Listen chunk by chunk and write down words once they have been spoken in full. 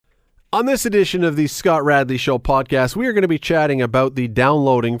On this edition of the Scott Radley Show podcast, we are going to be chatting about the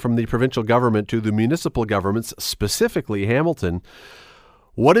downloading from the provincial government to the municipal governments, specifically Hamilton.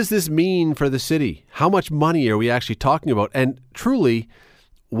 What does this mean for the city? How much money are we actually talking about? And truly,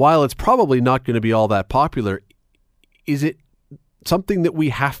 while it's probably not going to be all that popular, is it something that we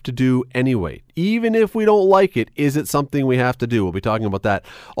have to do anyway? Even if we don't like it, is it something we have to do? We'll be talking about that.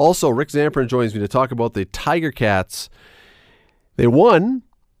 Also, Rick Zamperin joins me to talk about the Tiger Cats. They won.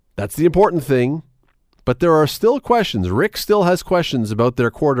 That's the important thing. But there are still questions. Rick still has questions about their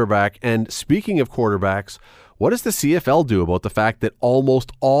quarterback. And speaking of quarterbacks, what does the CFL do about the fact that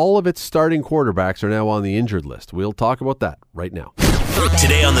almost all of its starting quarterbacks are now on the injured list? We'll talk about that right now.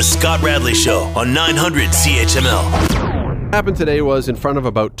 Today on the Scott Radley Show on 900 CHML. What happened today was in front of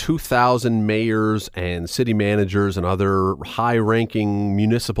about 2,000 mayors and city managers and other high-ranking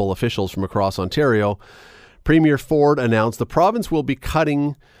municipal officials from across Ontario, Premier Ford announced the province will be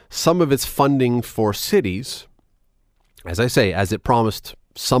cutting some of its funding for cities, as I say, as it promised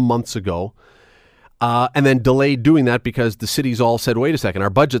some months ago, and then delayed doing that because the cities all said, wait a second, our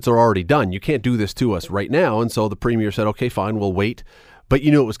budgets are already done. You can't do this to us right now. And so the Premier said, okay, fine, we'll wait. But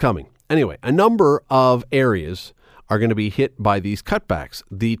you knew it was coming. Anyway, a number of areas are going to be hit by these cutbacks.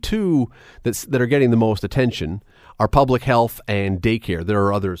 The two that are getting the most attention are public health and daycare. There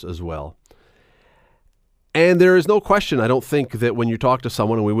are others as well. And there is no question, I don't think, that when you talk to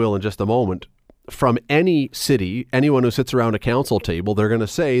someone, and we will in just a moment, from any city, anyone who sits around a council table, they're going to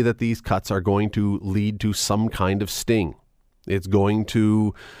say that these cuts are going to lead to some kind of sting. It's going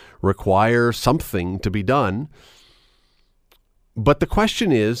to require something to be done. But the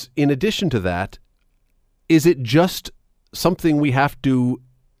question is, in addition to that, is it just something we have to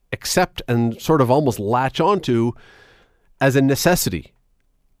accept and sort of almost latch onto as a necessity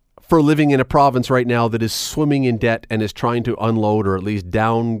for living in a province right now that is swimming in debt and is trying to unload or at least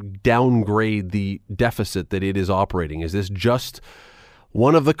downgrade the deficit that it is operating? Is this just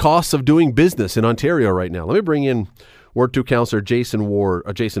one of the costs of doing business in Ontario right now? Let me bring in Ward 2 Councillor Jason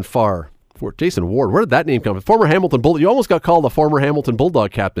Farr. Jason Ward, where did that name come from? Former Hamilton Bulldog. You almost got called the former Hamilton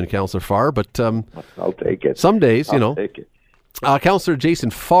Bulldog captain, Councillor Farr, but I'll take it. Some days, I'll take it. Councillor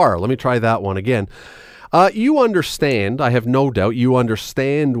Jason Farr, let me try that one again. You understand, I have no doubt, you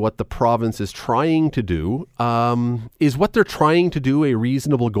understand what the province is trying to do. Is what they're trying to do a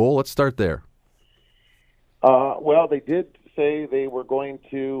reasonable goal? Let's start there. Well, they did say they were going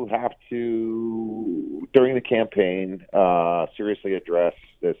to have to, during the campaign, seriously address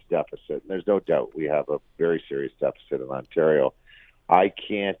this deficit. And there's no doubt we have a very serious deficit in Ontario. I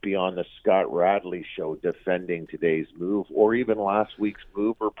can't be on the Scott Radley Show defending today's move or even last week's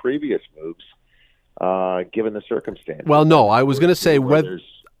move or previous moves, given the circumstances. Well, no, I was going to say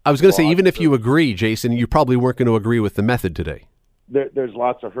even if you agree, Jason, you probably weren't going to agree with the method today. There's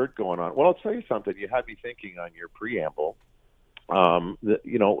lots of hurt going on. Well, I'll tell you something. You had me thinking on your preamble. I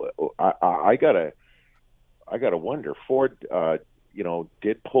gotta wonder. Ford,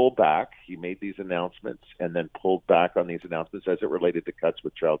 did pull back. He made these announcements and then pulled back on these announcements as it related to cuts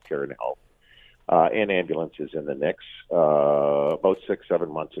with childcare and health. And ambulances in the mix. About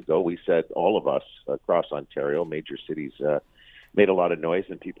 6-7 months ago, we said, all of us across Ontario, major cities, made a lot of noise,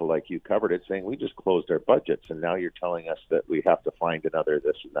 and people like you covered it, saying we just closed our budgets, and now you're telling us that we have to find another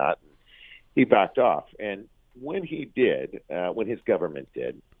this and that. And he backed off. And when he did, when his government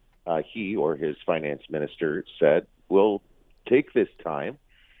did, he or his finance minister said, we'll take this time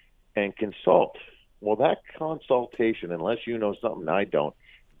and consult. Well, that consultation, unless you know something I don't,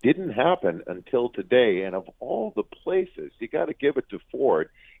 didn't happen until today. And of all the places, you got to give it to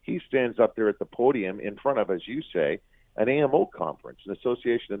Ford. He stands up there at the podium in front of, as you say, an AMO conference, an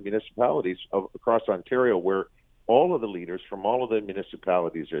association of municipalities across Ontario, where all of the leaders from all of the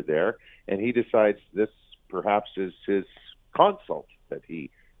municipalities are there. And he decides this perhaps is his consult that he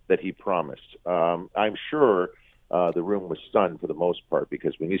promised. I'm sure the room was stunned for the most part,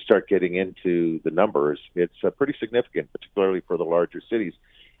 because when you start getting into the numbers, it's pretty significant, particularly for the larger cities.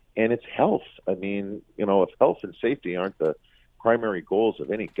 And it's health. I mean, if health and safety aren't the primary goals of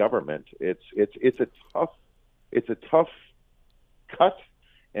any government, it's a tough cut,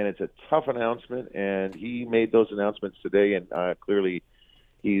 and it's a tough announcement. And he made those announcements today, and clearly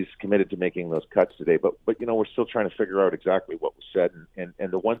he's committed to making those cuts today. But we're still trying to figure out exactly what was said. And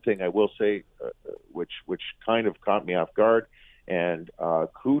the one thing I will say, which kind of caught me off guard, and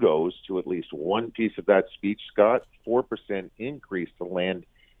kudos to at least one piece of that speech, Scott, 4% increase to land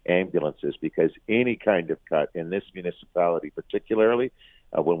ambulances, because any kind of cut in this municipality, particularly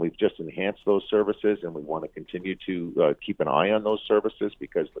when we've just enhanced those services, and we want to continue to keep an eye on those services,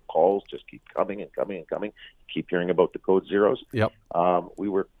 because the calls just keep coming and coming and coming. Keep hearing about the code zeros. Yep.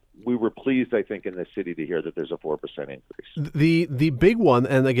 We we were pleased, I think, in the city to hear that there's a 4% increase. The big one,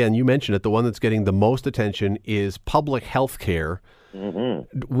 and again, you mentioned it, the one that's getting the most attention is public health care.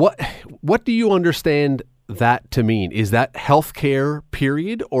 Mm-hmm. What do you understand that to mean? Is that health care,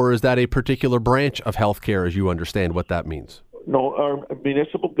 period, or is that a particular branch of health care as you understand what that means? No, our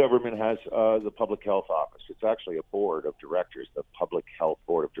municipal government has the public health office. It's actually a board of directors, the public health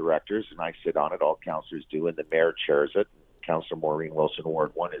board of directors, and I sit on it. All councillors do, and the mayor chairs it. Councillor Maureen Wilson,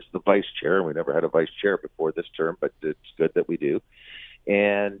 Ward 1, is the vice chair. We never had a vice chair before this term, but it's good that we do.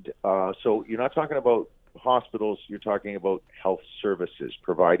 And so you're not talking about hospitals, you're talking about health services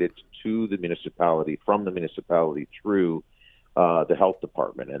provided to the municipality, from the municipality through the health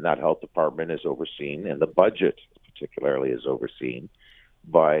department. And that health department is overseen, and the budget particularly is overseen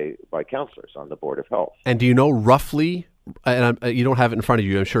by councillors on the Board of Health. And do you know roughly, and you don't have it in front of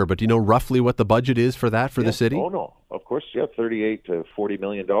you, I'm sure, but do you know roughly what the budget is for that for the city? Oh, no. Of course, yeah, $38 to $40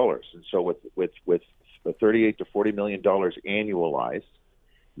 million. And so with the $38 to $40 million annualized,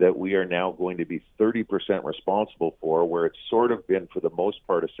 that we are now going to be 30% responsible for, where it's sort of been, for the most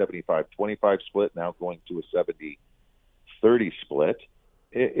part, a 75-25 split, now going to a 70-30 split.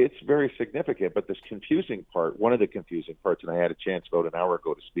 It's very significant, but this confusing part, one of the confusing parts, and I had a chance about an hour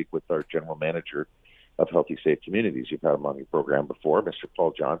ago to speak with our general manager of Healthy Safe Communities. You've had him on your program before, Mr.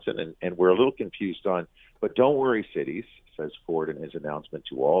 Paul Johnson, and we're a little confused on, but don't worry, cities, says Ford in his announcement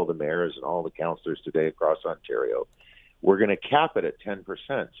to all the mayors and all the councillors today across Ontario. We're going to cap it at 10%.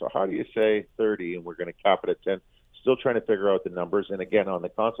 So how do you say 30 and we're going to cap it at 10? Still trying to figure out the numbers. And again, on the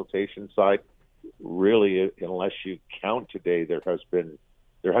consultation side, really, unless you count today, there has been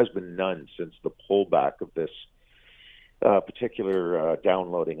none since the pullback of this particular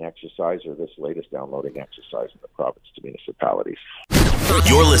downloading exercise, or this latest downloading exercise in the province to municipalities.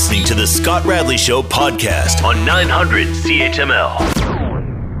 You're listening to the Scott Radley Show podcast on 900 CHML.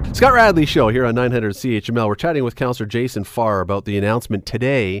 Scott Radley Show here on 900 CHML. We're chatting with Councillor Jason Farr about the announcement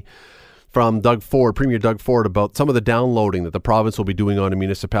today from Doug Ford, Premier Doug Ford, about some of the downloading that the province will be doing on the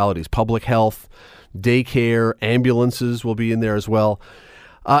municipalities. Public health, daycare, ambulances will be in there as well.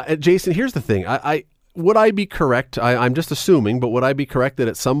 Jason, here's the thing. Would I be correct? I'm just assuming, but would I be correct that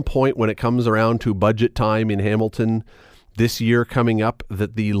at some point when it comes around to budget time in Hamilton this year coming up,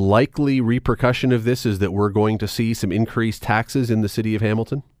 that the likely repercussion of this is that we're going to see some increased taxes in the city of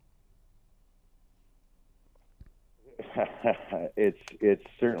Hamilton? It's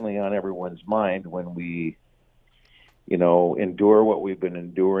certainly on everyone's mind when we, endure what we've been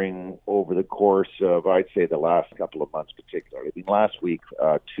enduring over the course of, I'd say, the last couple of months particularly. I mean, last week,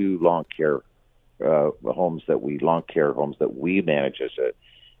 two long care homes that we manage as a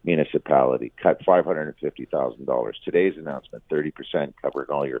municipality cut $550,000. Today's announcement, 30% covering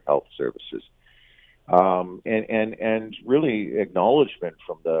all your health services. And really acknowledgement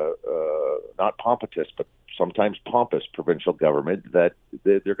from the not pompous, but sometimes pompous provincial government that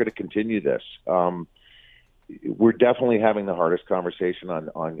they're going to continue this. We're definitely having the hardest conversation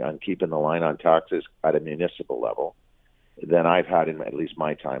on keeping the line on taxes at a municipal level than I've had in at least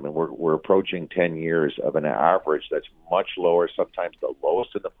my time. And we're approaching 10 years of an average that's much lower, sometimes the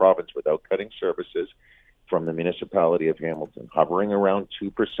lowest in the province without cutting services, from the municipality of Hamilton, hovering around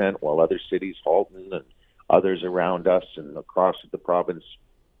 2%, while other cities, Halton and others around us and across the province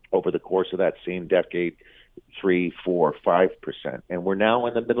over the course of that same decade, 3%, 4%, 5%. And we're now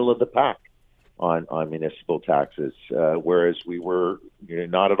in the middle of the pack on municipal taxes, whereas we were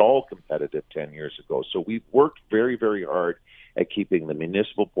not at all competitive 10 years ago. So we've worked very, very hard at keeping the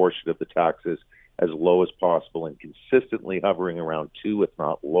municipal portion of the taxes as low as possible and consistently hovering around 2%, if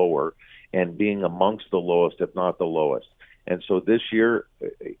not lower, and being amongst the lowest, if not the lowest. And so this year,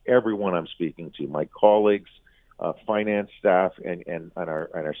 everyone I'm speaking to, my colleagues, finance staff, and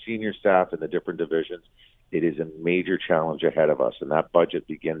our senior staff in the different divisions, it is a major challenge ahead of us. And that budget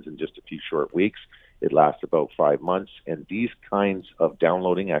begins in just a few short weeks. It lasts about 5 months. And these kinds of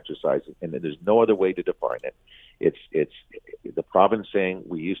downloading exercises, and there's no other way to define it, it's the province saying,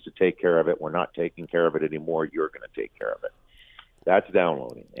 we used to take care of it, we're not taking care of it anymore, you're going to take care of it. That's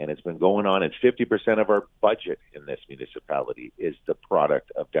downloading, and it's been going on, and 50% of our budget in this municipality is the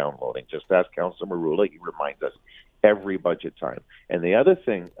product of downloading. Just ask Councillor Marula, he reminds us every budget time. And the other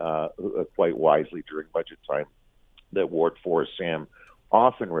thing, quite wisely during budget time, that Ward 4 Sam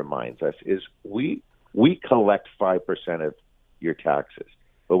often reminds us is we collect 5% of your taxes,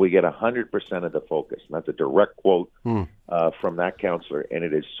 but we get 100% of the focus. And that's a direct quote from that councillor, and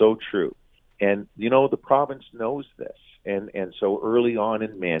it is so true. And, the province knows this. And so early on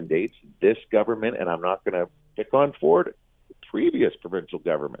in mandates, this government, and I'm not going to pick on Ford, previous provincial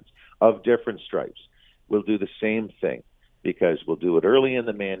governments of different stripes will do the same thing. because we'll do it early in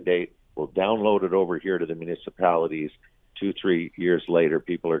the mandate. We'll download it over here to the municipalities. 2-3 years later,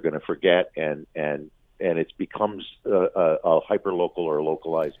 people are going to forget, and it becomes a hyper-local or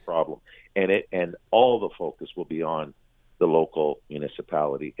localized problem. And all the focus will be on the local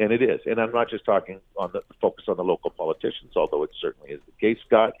municipality. And it is. And I'm not just talking on the focus on the local politicians, although it certainly is the case,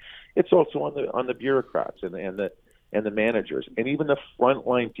 Scott. It's also on the bureaucrats and the managers, and even the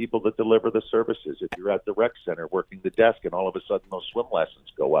frontline people that deliver the services. If you're at the rec center working the desk and all of a sudden those swim lessons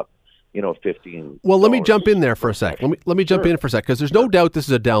go up, 15. Well, let me jump in there for a sec. Let me jump in for a sec, because there's no doubt this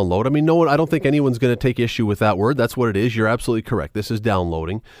is a download. I mean, I don't think anyone's going to take issue with that word. That's what it is. You're absolutely correct. This is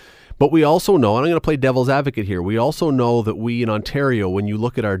downloading. But we also know, and I'm going to play devil's advocate here, we also know that we in Ontario, when you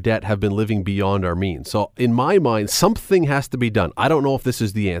look at our debt, have been living beyond our means. So in my mind, something has to be done. I don't know if this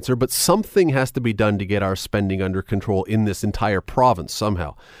is the answer, but something has to be done to get our spending under control in this entire province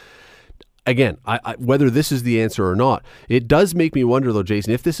somehow. Again, whether this is the answer or not, it does make me wonder, though,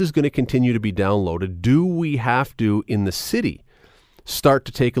 Jason, if this is going to continue to be downloaded, do we have to, in the city, start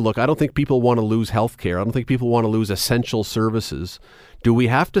to take a look? I don't think people want to lose health care. I don't think people want to lose essential services. Do we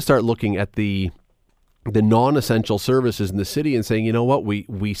have to start looking at the non-essential services in the city and saying, you know what,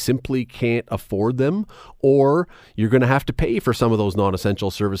 we simply can't afford them, or you're going to have to pay for some of those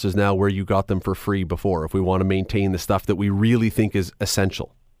non-essential services now where you got them for free before, if we want to maintain the stuff that we really think is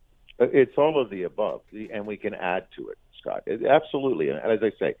essential? It's all of the above, and we can add to it, Scott. Absolutely. And as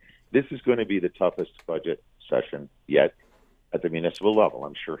I say, this is going to be the toughest budget session yet at the municipal level.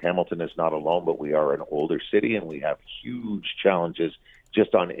 I'm sure Hamilton is not alone, but we are an older city, and we have huge challenges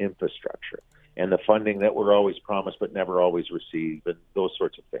just on infrastructure and the funding that we're always promised but never always receive, and those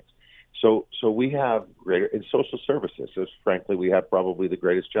sorts of things. So we have greater in social services. So frankly, we have probably the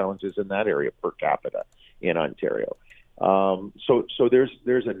greatest challenges in that area per capita in Ontario. So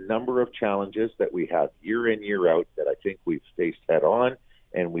there's a number of challenges that we have year in, year out that I think we've faced head on,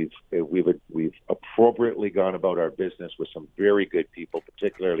 and we've appropriately gone about our business with some very good people,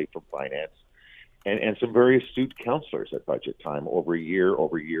 particularly from finance, and some very astute councillors at budget time over year.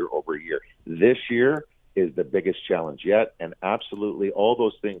 This year is the biggest challenge yet, and absolutely all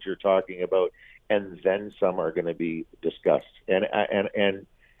those things you're talking about, and then some are going to be discussed, and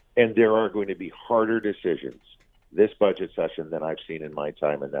there are going to be harder decisions this budget session than I've seen in my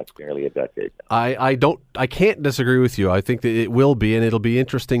time, and that's nearly a decade now. I can't disagree with you. I think that it will be, and it'll be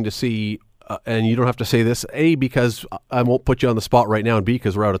interesting to see, and you don't have to say this, A, because I won't put you on the spot right now, and B,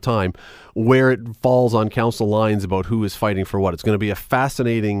 because we're out of time, where it falls on council lines about who is fighting for what. It's going to be a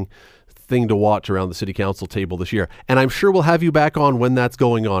fascinating thing to watch around the city council table this year, and I'm sure we'll have you back on when that's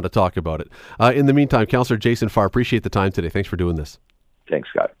going on to talk about it. In the meantime, Councillor Jason Farr, appreciate the time today. Thanks for doing this. Thanks,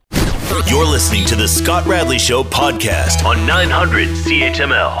 Scott. You're listening to the Scott Radley Show podcast on 900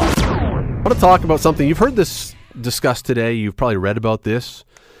 CHML. I want to talk about something. You've heard this discussed today. You've probably read about this.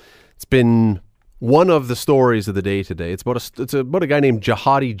 It's been one of the stories of the day today. It's about a guy named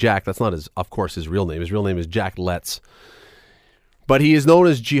Jihadi Jack. That's not of course, his real name. His real name is Jack Letts. But he is known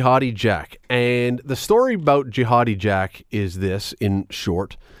as Jihadi Jack. And the story about Jihadi Jack is this, in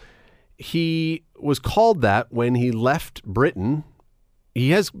short. He was called that when he left Britain.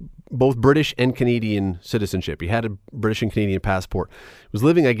 He has both British and Canadian citizenship. He had a British and Canadian passport. He was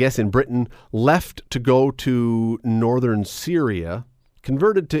living, I guess, in Britain, left to go to northern Syria,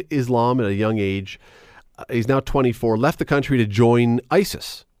 converted to Islam at a young age. He's now 24, left the country to join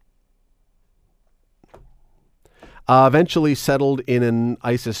ISIS. Eventually settled in an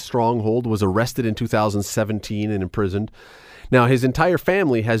ISIS stronghold, was arrested in 2017 and imprisoned. Now, his entire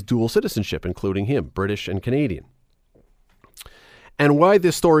family has dual citizenship, including him, British and Canadian. And why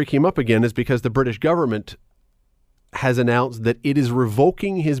this story came up again is because the British government has announced that it is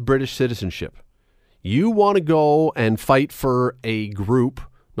revoking his British citizenship. You want to go and fight for a group,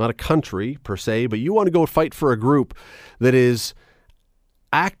 not a country per se, but you want to go fight for a group that is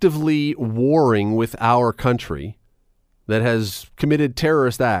actively warring with our country, that has committed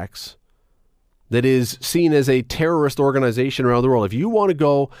terrorist acts, that is seen as a terrorist organization around the world. If you want to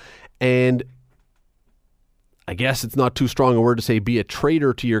go and, I guess it's not too strong a word to say, be a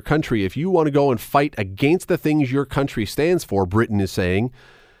traitor to your country. If you want to go and fight against the things your country stands for, Britain is saying,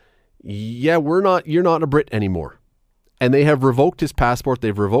 yeah, you're not a Brit anymore. And they have revoked his passport.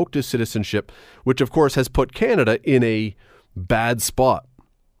 They've revoked his citizenship, which of course has put Canada in a bad spot.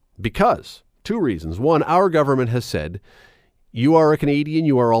 Because, two reasons. One, our government has said, you are a Canadian,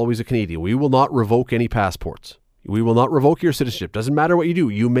 you are always a Canadian. We will not revoke any passports. We will not revoke your citizenship. Doesn't matter what you do.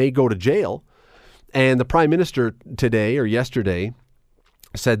 You may go to jail. And the Prime Minister today or yesterday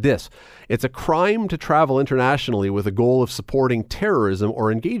said this: "It's a crime to travel internationally with a goal of supporting terrorism or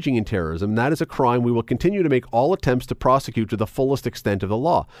engaging in terrorism. That is a crime we will continue to make all attempts to prosecute to the fullest extent of the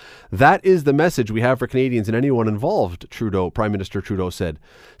law. That is the message we have for Canadians and anyone involved," Prime Minister Trudeau said,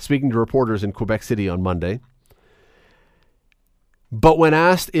 speaking to reporters in Quebec City on Monday. But when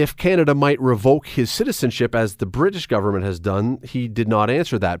asked if Canada might revoke his citizenship as the British government has done, he did not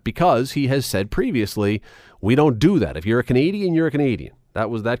answer that because he has said previously, we don't do that. If you're a Canadian, you're a Canadian.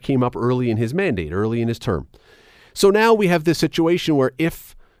 That came up early in his mandate, early in his term. So now we have this situation where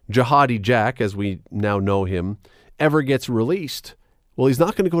if Jihadi Jack, as we now know him, ever gets released, well, he's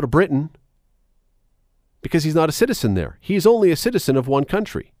not going to go to Britain because he's not a citizen there. He's only a citizen of one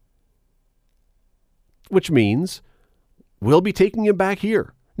country, which means we'll be taking him back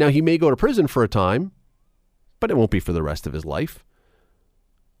here. Now, he may go to prison for a time, but it won't be for the rest of his life.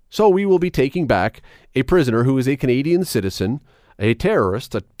 So we will be taking back a prisoner who is a Canadian citizen, a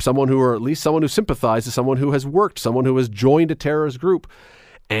terrorist, someone who sympathizes, someone who has worked, someone who has joined a terrorist group,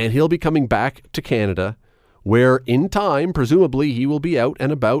 and he'll be coming back to Canada, where in time, presumably, he will be out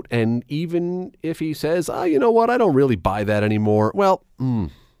and about, and even if he says, you know what, I don't really buy that anymore, well,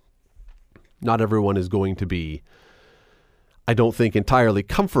 not everyone is going to be, I don't think, entirely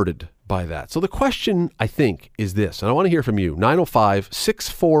comforted by that. So the question, I think, is this, and I want to hear from you,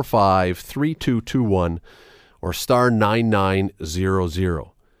 905-645-3221 or star 9900.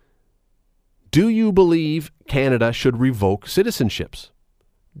 Do you believe Canada should revoke citizenships?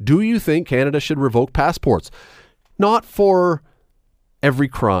 Do you think Canada should revoke passports? Not for every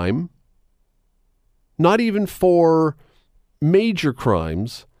crime, not even for major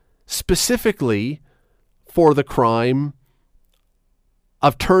crimes, specifically for the crime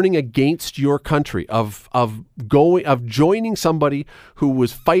of turning against your country, of joining somebody who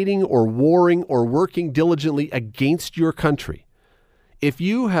was fighting or warring or working diligently against your country. If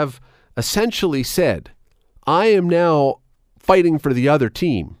you have essentially said, I am now fighting for the other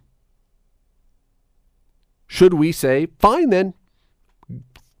team, should we say, fine then,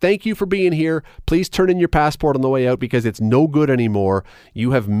 thank you for being here, please turn in your passport on the way out because it's no good anymore,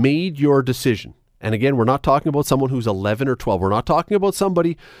 you have made your decision. And again, we're not talking about someone who's 11 or 12. We're not talking about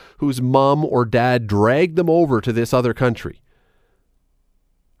somebody whose mom or dad dragged them over to this other country.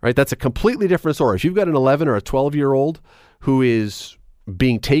 Right? That's a completely different story. If you've got an 11 or a 12-year-old who is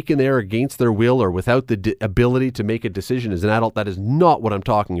being taken there against their will or without the ability to make a decision as an adult, that is not what I'm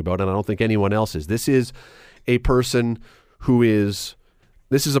talking about, and I don't think anyone else is. This is a person who is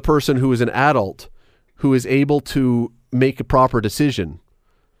an adult who is able to make a proper decision.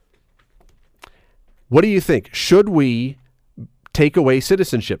 What do you think? Should we take away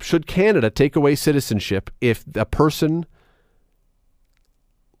citizenship? Should Canada take away citizenship if a person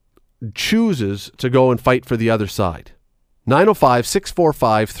chooses to go and fight for the other side?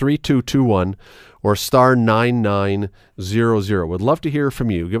 905-645-3221 or star 9900. Would love to hear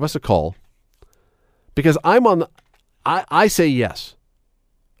from you. Give us a call. Because I say yes.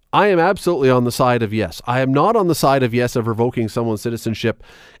 I am absolutely on the side of yes. I am not on the side of yes of revoking someone's citizenship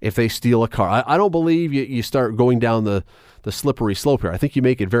if they steal a car. I don't believe you start going down the slippery slope here. I think you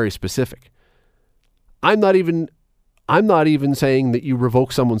make it very specific. I'm not even saying that you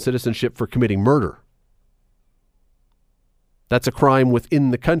revoke someone's citizenship for committing murder. That's a crime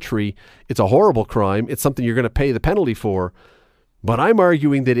within the country. It's a horrible crime. It's something you're going to pay the penalty for. But I'm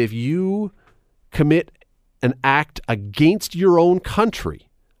arguing that if you commit an act against your own country,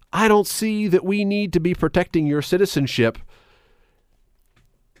 I don't see that we need to be protecting your citizenship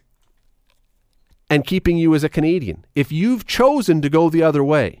and keeping you as a Canadian. If you've chosen to go the other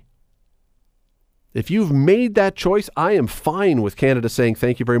way, if you've made that choice, I am fine with Canada saying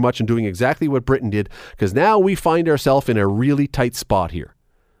thank you very much and doing exactly what Britain did, because now we find ourselves in a really tight spot here.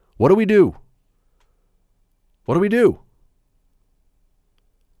 What do we do? What do we do?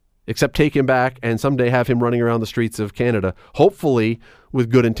 Except take him back and someday have him running around the streets of Canada, hopefully with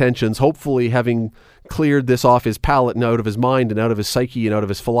good intentions, hopefully having cleared this off his palate and out of his mind and out of his psyche and out of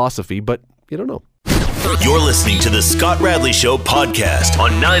his philosophy, but you don't know. You're listening to the Scott Radley Show podcast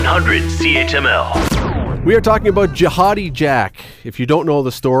on 900 CHML. We are talking about Jihadi Jack. If you don't know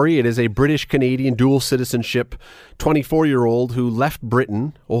the story, it is a British-Canadian dual citizenship 24-year-old who left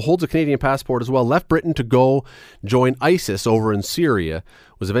Britain, holds a Canadian passport as well, left Britain to go join ISIS over in Syria,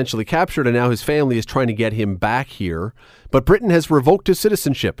 was eventually captured, and now his family is trying to get him back here. But Britain has revoked his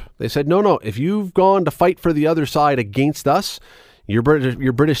citizenship. They said, no, if you've gone to fight for the other side against us, your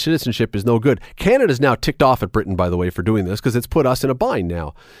British citizenship is no good. Canada's now ticked off at Britain, by the way, for doing this because it's put us in a bind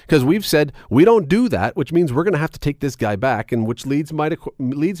now. Because we've said we don't do that, which means we're going to have to take this guy back, and which leads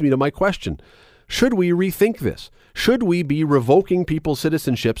me to my question. Should we rethink this? Should we be revoking people's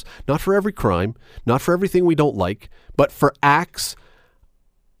citizenships, not for every crime, not for everything we don't like, but for acts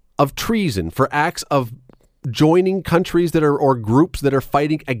of treason, for acts of joining countries that are, or groups that are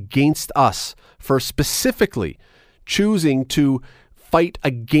fighting against us, for specifically choosing to fight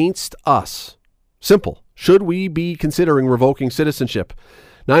against us? Simple. Should we be considering revoking citizenship?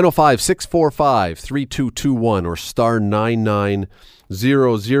 905-645-3221 or star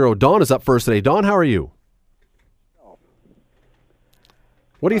 9900. Don is up first today. Don, how are you?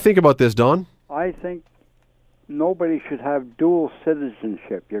 What do you think about this, Don? I think nobody should have dual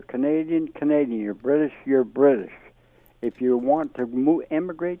citizenship. You're Canadian, you're British. If you want to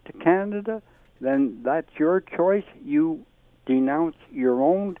immigrate to Canada, then that's your choice. You denounce your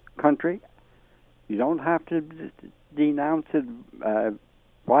own country. You don't have to denounce it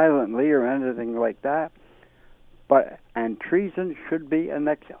violently or anything like that. And treason should be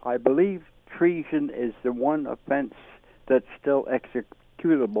I believe treason is the one offense that's still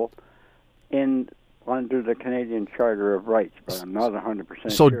executable under the Canadian Charter of Rights, but I'm not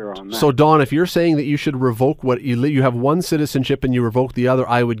 100% sure on that. So, Don, if you're saying that you should revoke you have one citizenship and you revoke the other,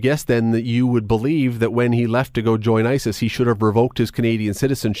 I would guess then that you would believe that when he left to go join ISIS, he should have revoked his Canadian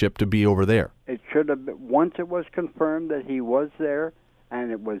citizenship to be over there. It should have been, once it was confirmed that he was there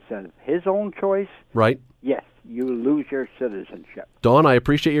and it was his own choice. Right. Yes, you lose your citizenship. Don, I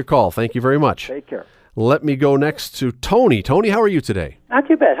appreciate your call. Thank you very much. Take care. Let me go next to Tony. Tony, how are you today? Not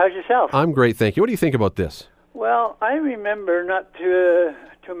too bad. How's yourself? I'm great, thank you. What do you think about this? Well, I remember not too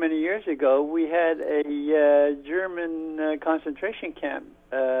many years ago, we had a German concentration camp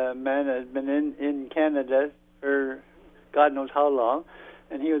man that had been in Canada for God knows how long,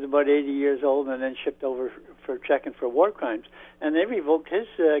 and he was about 80 years old and then shipped over for checking for war crimes. And they revoked his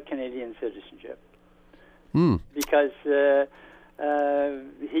Canadian citizenship because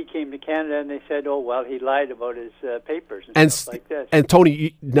he came to Canada and they said, oh, well, he lied about his papers and stuff like this. And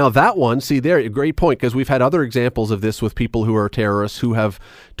Tony, now that one, see there, a great point, because we've had other examples of this with people who are terrorists who have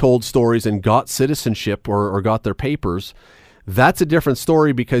told stories and got citizenship or got their papers. That's a different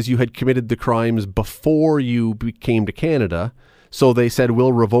story because you had committed the crimes before you came to Canada. So they said,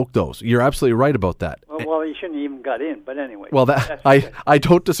 we'll revoke those. You're absolutely right about that. Well, he shouldn't have even got in, but anyway. Well, I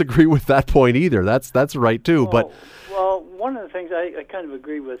don't disagree with that point either. That's right too. But one of the things I kind of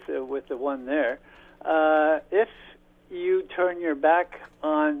agree with the one there, if you turn your back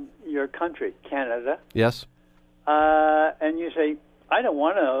on your country, Canada, yes, and you say, I don't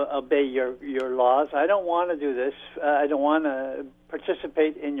want to obey your laws, I don't want to do this, I don't want to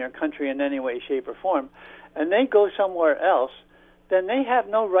participate in your country in any way, shape, or form, and they go somewhere else, then they have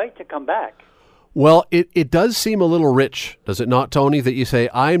no right to come back. Well, it does seem a little rich, does it not, Tony, that you say,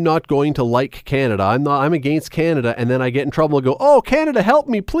 I'm not going to like Canada. I'm against Canada, and then I get in trouble and go, oh, Canada, help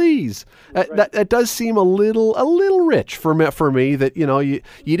me, please. Right. That does seem a little rich for me that, you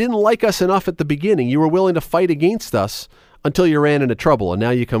didn't like us enough at the beginning. You were willing to fight against us until you ran into trouble, and now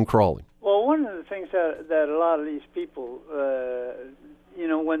you come crawling. Well, one of the things that a lot of these people,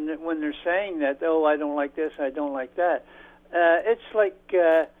 when they're saying that, oh, I don't like this, I don't like that, it's like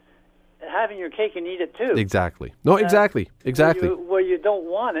having your cake and eat it too. Exactly. No, exactly. Where you don't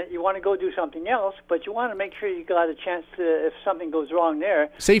want it, you want to go do something else, but you want to make sure you got a chance to, if something goes wrong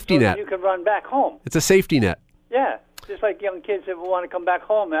there, safety net. You can run back home. It's a safety net. Yeah, just like young kids that want to come back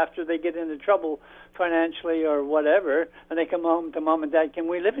home after they get into trouble financially or whatever, and they come home to mom and dad. Can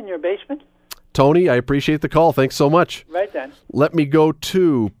we live in your basement? Tony, I appreciate the call. Thanks so much. Right then. Let me go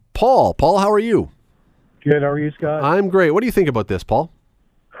to Paul. Paul, how are you? Good. How are you, Scott? I'm great. What do you think about this, Paul?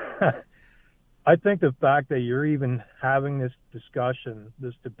 I think the fact that you're even having this discussion,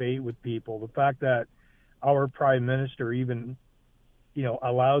 this debate with people, the fact that our prime minister even,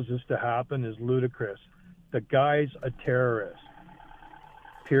 allows this to happen is ludicrous. The guy's a terrorist,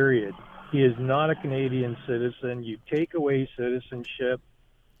 period. He is not a Canadian citizen. You take away citizenship.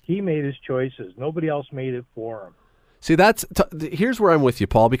 He made his choices. Nobody else made it for him. See, here's where I'm with you,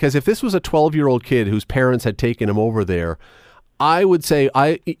 Paul, because if this was a 12-year-old kid whose parents had taken him over there, I would say,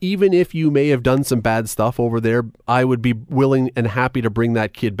 even if you may have done some bad stuff over there, I would be willing and happy to bring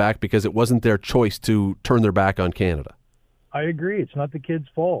that kid back because it wasn't their choice to turn their back on Canada. I agree. It's not the kid's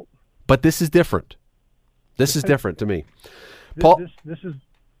fault. But this is different. This is different to me. Paul, this is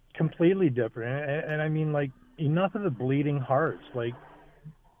completely different. And I mean, enough of the bleeding hearts.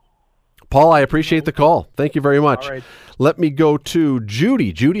 Paul, I appreciate the call. Thank you very much. All right. Let me go to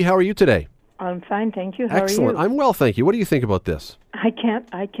Judy. Judy, how are you today? I'm fine, thank you. How Excellent. are you? I'm well, thank you. What do you think about this? I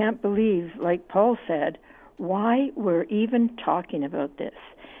can't believe, like Paul said, why we're even talking about this.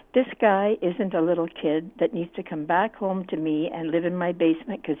 This guy isn't a little kid that needs to come back home to me and live in my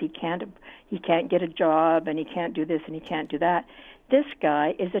basement because he can't get a job and he can't do this and he can't do that. This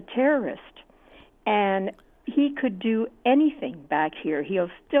guy is a terrorist, and he could do anything back here. He'll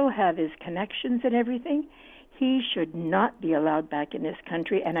still have his connections and everything. He should not be allowed back in this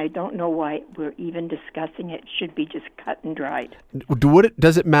country, and I don't know why we're even discussing it. It should be just cut and dried.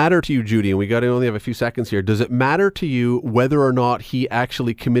 Does it matter to you, Judy, and we only have a few seconds here, does it matter to you whether or not he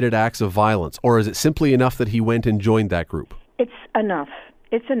actually committed acts of violence, or is it simply enough that he went and joined that group? It's enough.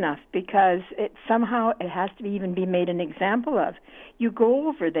 It's enough because it has to even be made an example of. You go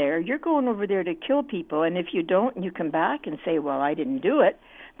over there, you're going over there to kill people, and if you don't, and you come back and say, well, I didn't do it,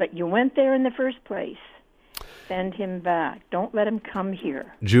 but you went there in the first place. Send him back. Don't let him come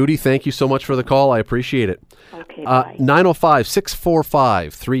here. Judy, thank you so much for the call. I appreciate it. Okay, bye.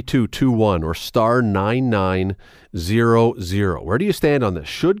 905-645-3221 or star 9900. Where do you stand on this?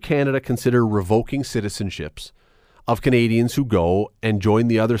 Should Canada consider revoking citizenships of Canadians who go and join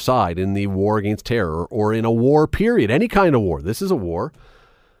the other side in the war against terror or in a war period? Any kind of war. This is a war.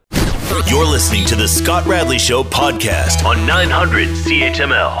 You're listening to the Scott Radley Show podcast on 900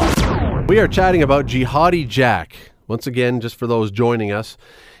 CHML. We are chatting about Jihadi Jack. Once again, just for those joining us,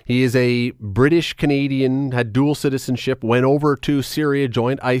 he is a British Canadian, had dual citizenship, went over to Syria,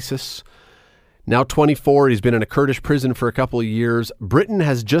 joined ISIS. Now 24, he's been in a Kurdish prison for a couple of years. Britain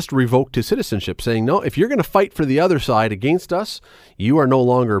has just revoked his citizenship, saying, no, if you're going to fight for the other side against us, you are no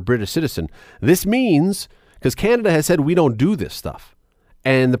longer a British citizen. This means, because Canada has said we don't do this stuff.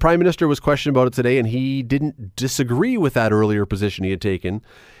 And the Prime Minister was questioned about it today, and he didn't disagree with that earlier position he had taken.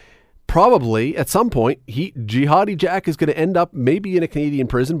 Probably, at some point, Jihadi Jack is going to end up maybe in a Canadian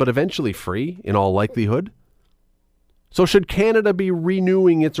prison, but eventually free, in all likelihood. So should Canada be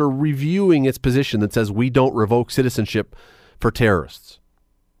renewing its or reviewing its position that says we don't revoke citizenship for terrorists?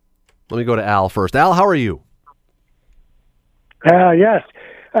 Let me go to Al first. Al, how are you? Yes.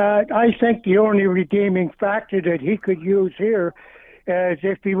 I think the only redeeming factor that he could use here is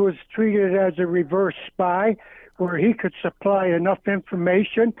if he was treated as a reverse spy, where he could supply enough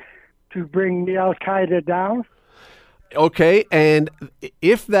information to bring the Al-Qaeda down. Okay, and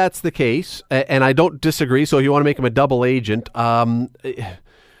if that's the case, and I don't disagree, so if you want to make him a double agent, who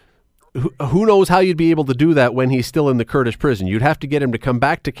knows how you'd be able to do that when he's still in the Kurdish prison? You'd have to get him to come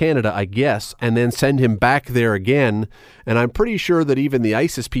back to Canada, I guess, and then send him back there again. And I'm pretty sure that even the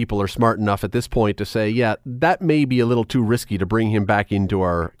ISIS people are smart enough at this point to say, yeah, that may be a little too risky to bring him back into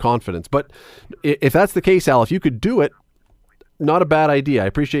our confidence. But if that's the case, Al, if you could do it, not a bad idea. I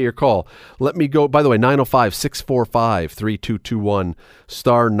appreciate your call. Let me go, by the way, 905-645-3221,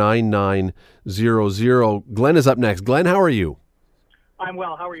 star 9900. Glenn is up next. Glenn, how are you? I'm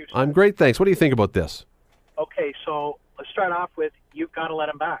well. How are you, sir? I'm great, thanks. What do you think about this? Okay, so let's start off with you've got to let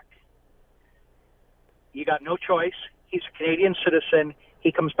him back. You got no choice. He's a Canadian citizen.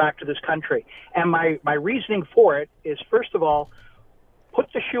 He comes back to this country. And my reasoning for it is, first of all,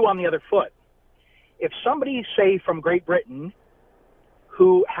 put the shoe on the other foot. If somebody, say, from Great Britain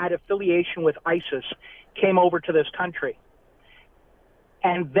who had affiliation with ISIS came over to this country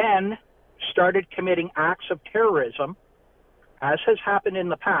and then started committing acts of terrorism, as has happened in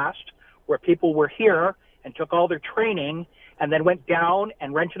the past, where people were here and took all their training and then went down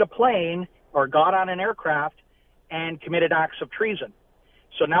and rented a plane or got on an aircraft and committed acts of treason.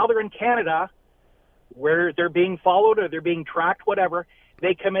 So now they're in Canada where they're being followed or they're being tracked, whatever.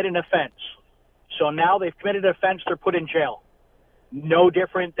 They commit an offense. So now they've committed an offense, they're put in jail. No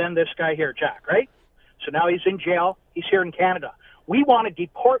different than this guy here, Jack, right? So now he's in jail. He's here in Canada. We want to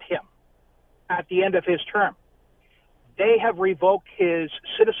deport him at the end of his term. They have revoked his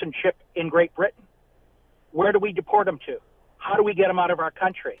citizenship in Great Britain. Where do we deport him to? How do we get him out of our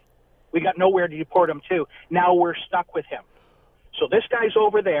country? We got nowhere to deport him to. Now we're stuck with him. So this guy's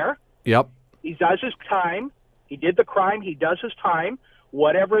over there. Yep. He does his time. He did the crime. He does his time.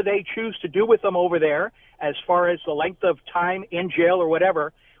 Whatever they choose to do with him over there, as far as the length of time in jail or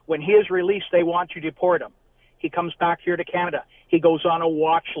whatever, when he is released, they want to deport him. He comes back here to Canada. He goes on a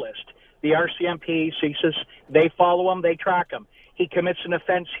watch list. The RCMP, CSIS, they follow him, they track him. He commits an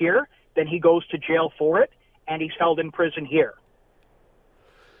offense here, then he goes to jail for it, and he's held in prison here.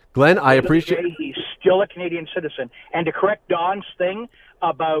 Glenn, I appreciate... He's still a Canadian citizen. And to correct Don's thing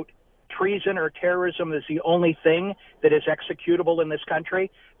about treason or terrorism is the only thing that is executable in this country,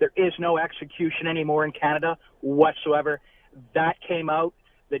 there is no execution anymore in Canada whatsoever. That came out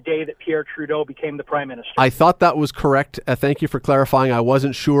the day that Pierre Trudeau became the Prime Minister. I thought that was correct. Thank you for clarifying. I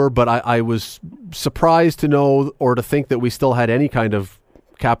wasn't sure, but I was surprised to know or to think that we still had any kind of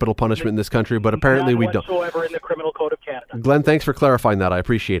capital punishment in this country, but apparently we don't. Whatsoever in the Criminal Code of Canada. Glenn, thanks for clarifying that. I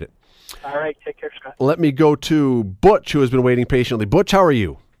appreciate it. All right, take care, Scott. Let me go to Butch, who has been waiting patiently. Butch, how are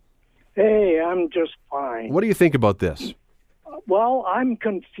you? Hey, I'm just fine. What do you think about this? Well, I'm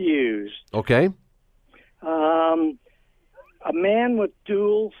confused. Okay. A man with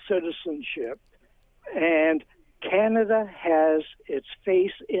dual citizenship, and Canada has its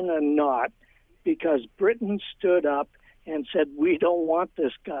face in a knot because Britain stood up and said, we don't want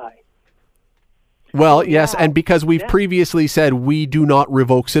this guy. Well, yes, and because we've previously said we do not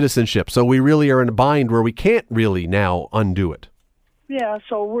revoke citizenship, so we really are in a bind where we can't really now undo it. Yeah,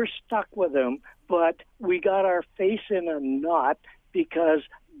 so we're stuck with him, but we got our face in a knot because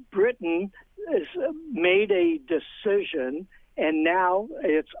Britain has made a decision, and now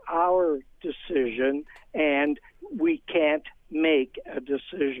it's our decision, and we can't make a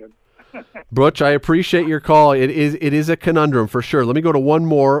decision. Butch, I appreciate your call. It is a conundrum for sure. Let me go to one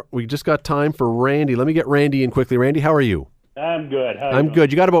more. We just got time for Randy. Let me get Randy in quickly. Randy, how are you? I'm good. I'm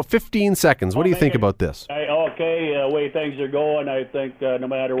good. You got about 15 seconds. What do you think about this? The way things are going, I think no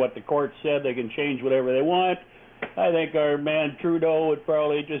matter what the court said, they can change whatever they want. I think our man Trudeau would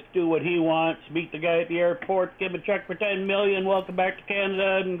probably just do what he wants, meet the guy at the airport, give him a check for $10 million, welcome back to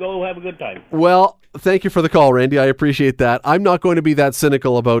Canada, and go have a good time. Well, thank you for the call, Randy. I appreciate that. I'm not going to be that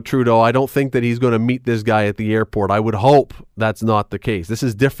cynical about Trudeau. I don't think that he's going to meet this guy at the airport. I would hope that's not the case. This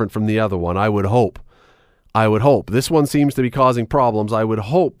is different from the other one. I would hope. This one seems to be causing problems. I would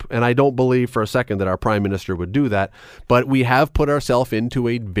hope, and I don't believe for a second that our Prime Minister would do that, but we have put ourselves into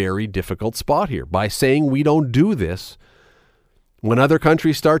a very difficult spot here. By saying we don't do this, when other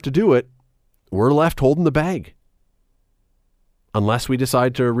countries start to do it, we're left holding the bag. Unless we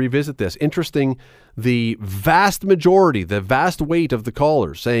decide to revisit this. Interesting, the vast majority, the vast weight of the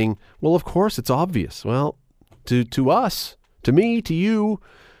callers saying, well, of course, it's obvious. Well, to us, to me, to you,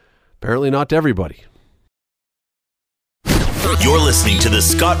 apparently not to everybody. You're listening to the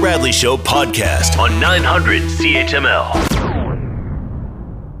Scott Radley Show podcast on 900 CHML.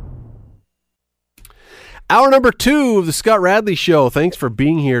 Hour number 2 of the Scott Radley Show. Thanks for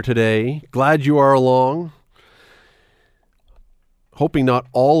being here today. Glad you are along. Hoping not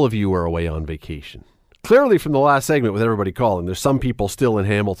all of you are away on vacation. Clearly from the last segment with everybody calling, there's some people still in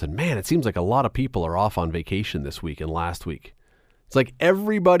Hamilton. Man, it seems like a lot of people are off on vacation this week and last week. It's like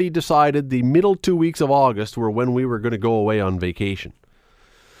everybody decided the middle 2 weeks of August were when we were going to go away on vacation.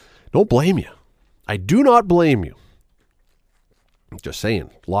 Don't blame you. I do not blame you. I'm just saying,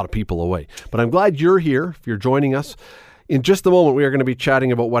 a lot of people away. But I'm glad you're here. If you're joining us, in just a moment, we are going to be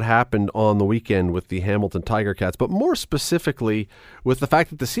chatting about what happened on the weekend with the Hamilton Tiger Cats, but more specifically with the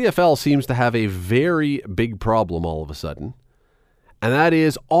fact that the CFL seems to have a very big problem all of a sudden. And that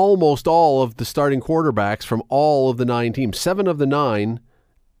is almost all of the starting quarterbacks from all of the 9 teams. 7 of the 9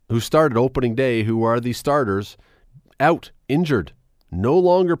 who started opening day, who are the starters, out, injured, no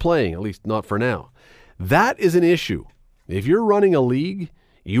longer playing, at least not for now. That is an issue. If you're running a league,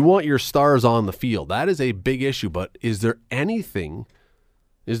 you want your stars on the field. That is a big issue, but is there anything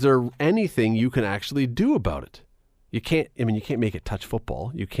you can actually do about it? You can't make it touch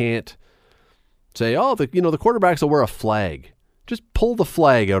football. You can't say, the quarterbacks will wear a flag. Just pull the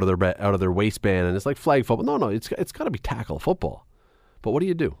flag out of their waistband, and it's like flag football. No, it's got to be tackle football. But what do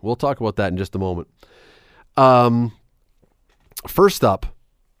you do? We'll talk about that in just a moment. First up,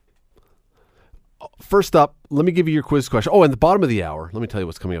 let me give you your quiz question. Oh, and the bottom of the hour. Let me tell you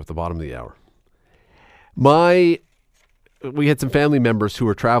what's coming up at the bottom of the hour. We had some family members who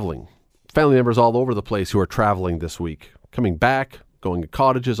are traveling. Family members all over the place who are traveling this week, coming back, going to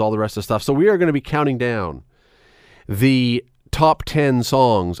cottages, all the rest of the stuff. So we are going to be counting down the top 10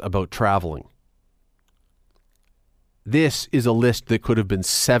 songs about traveling. This is a list that could have been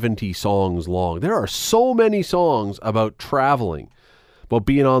 70 songs long. There are so many songs about traveling, about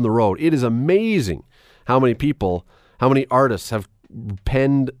being on the road. It is amazing how many artists have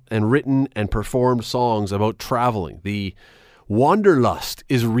penned and written and performed songs about traveling. The wanderlust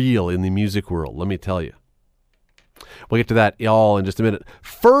is real in the music world, let me tell you. We'll get to that all in just a minute.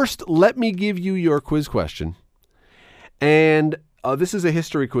 First, let me give you your quiz question. And this is a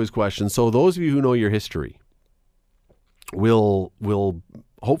history quiz question, so those of you who know your history will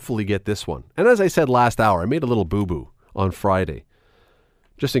hopefully get this one. And as I said last hour, I made a little boo-boo on Friday,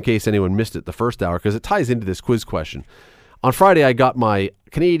 just in case anyone missed it the first hour, because it ties into this quiz question. On Friday, I got my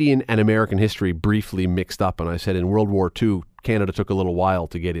Canadian and American history briefly mixed up, and I said in World War II, Canada took a little while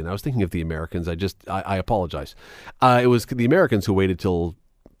to get in. I was thinking of the Americans. I apologize. It was the Americans who waited till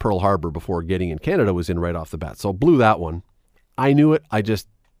Pearl Harbor before getting in. Canada was in right off the bat, so blew that one. I knew it. I just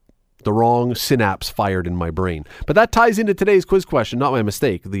The wrong synapse fired in my brain. But that ties into today's quiz question, not my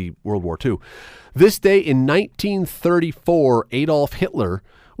mistake, the World War II. This day in 1934, Adolf Hitler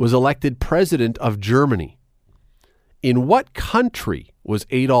was elected president of Germany. In what country was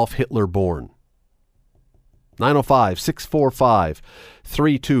Adolf Hitler born?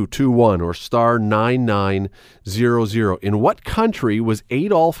 905-645-3221 or star 9900. In what country was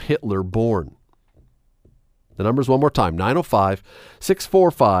Adolf Hitler born? The numbers one more time,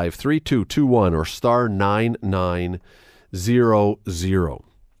 905-645-3221 or star 9900.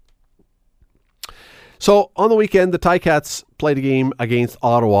 So on the weekend, the Ticats played a game against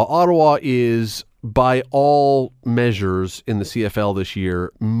Ottawa. Ottawa is, by all measures in the CFL this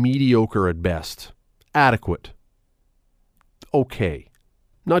year, mediocre at best. Adequate. Okay.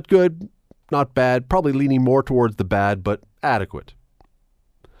 Not good, not bad, probably leaning more towards the bad, but adequate.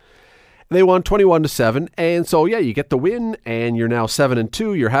 They won 21-7, and so you get the win, and you're now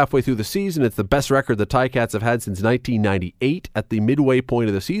 7-2. You're halfway through the season. It's the best record the Ticats have had since 1998. At the midway point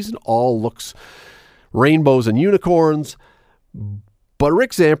of the season, all looks rainbows and unicorns. But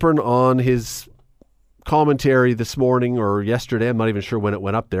Rick Zamperin, on his commentary this morning or yesterday, I'm not even sure when it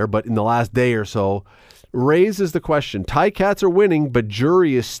went up there, but in the last day or so, raises the question. Ticats are winning, but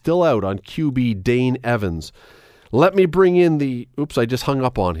jury is still out on QB Dane Evans. Let me bring in the... Oops, I just hung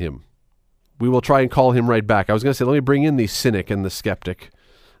up on him. We will try and call him right back. I was going to say, let me bring in the cynic and the skeptic.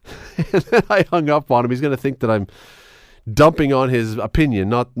 And then I hung up on him. He's going to think that I'm dumping on his opinion.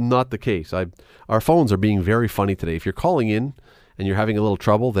 Not the case. Our phones are being very funny today. If you're calling in and you're having a little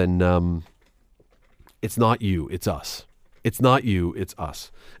trouble, then it's not you, it's us. It's not you, it's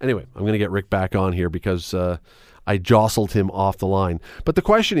us. Anyway, I'm going to get Rick back on here because I jostled him off the line. But the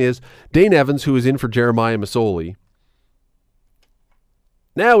question is, Dane Evans, who is in for Jeremiah Masoli.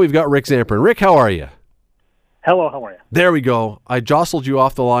 Now we've got Rick Zamperin. Rick, how are you? Hello, how are you? There we go. I jostled you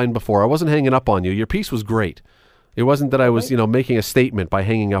off the line before. I wasn't hanging up on you. Your piece was great. It wasn't that I was, making a statement by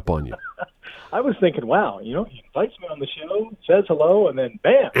hanging up on you. I was thinking, wow, he invites me on the show, says hello, and then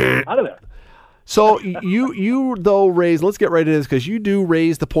bam, out of there. So you though raise, let's get right into this, because you do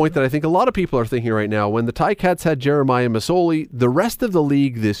raise the point that I think a lot of people are thinking right now. When the Ticats had Jeremiah Masoli, the rest of the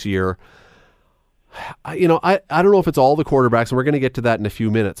league this year, I don't know if it's all the quarterbacks, and we're going to get to that in a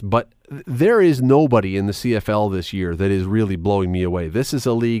few minutes, but there is nobody in the CFL this year that is really blowing me away. This is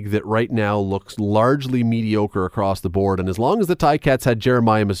a league that right now looks largely mediocre across the board, and as long as the Ticats had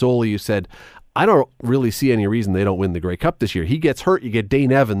Jeremiah Masoli, you said, I don't really see any reason they don't win the Grey Cup this year. He gets hurt, you get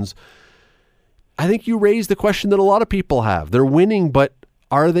Dane Evans. I think you raised the question that a lot of people have. They're winning, but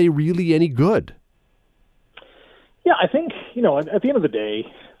are they really any good? Yeah, I think, at the end of the day,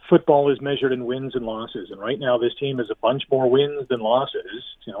 football is measured in wins and losses, and right now this team has a bunch more wins than losses.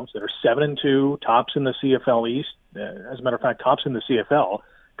 So they're 7-2, tops in the CFL East. As a matter of fact, tops in the CFL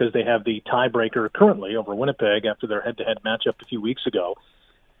because they have the tiebreaker currently over Winnipeg after their head-to-head matchup a few weeks ago.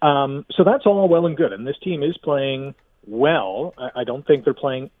 So that's all well and good, and this team is playing well. I don't think they're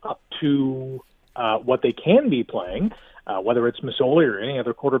playing up to what they can be playing, whether it's Masoli or any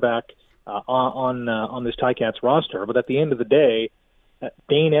other quarterback on this Ticats roster. But at the end of the day,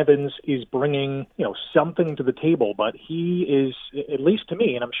 Dane Evans is bringing, something to the table, but he is, at least to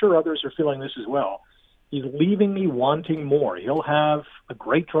me, and I'm sure others are feeling this as well, he's leaving me wanting more. He'll have a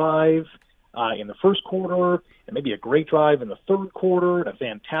great drive in the first quarter, and maybe a great drive in the third quarter, and a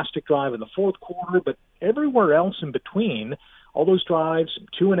fantastic drive in the fourth quarter, but everywhere else in between, all those drives, some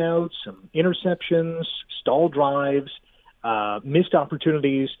 2-and-outs, some interceptions, stalled drives, missed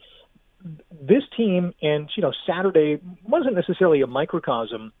opportunities. This team, and Saturday wasn't necessarily a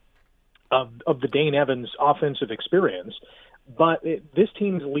microcosm of the Dane Evans offensive experience, but this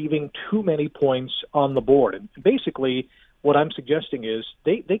team's leaving too many points on the board. And basically, what I'm suggesting is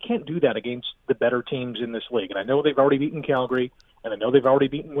they can't do that against the better teams in this league. And I know they've already beaten Calgary, and I know they've already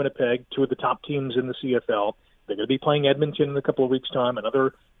beaten Winnipeg, two of the top teams in the CFL. They're going to be playing Edmonton in a couple of weeks' time,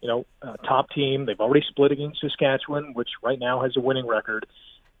 another top team. They've already split against Saskatchewan, which right now has a winning record.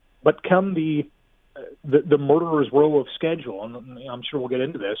 But come the murderer's row of schedule, and I'm sure we'll get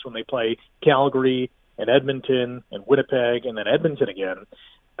into this, when they play Calgary and Edmonton and Winnipeg and then Edmonton again,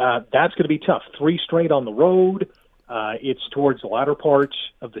 that's going to be tough. 3 straight on the road. It's towards the latter part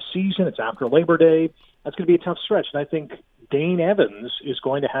of the season. It's after Labor Day. That's going to be a tough stretch. And I think Dane Evans is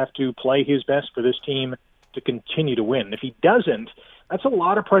going to have to play his best for this team to continue to win. If he doesn't, that's a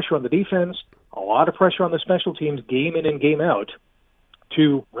lot of pressure on the defense, a lot of pressure on the special teams game in and game out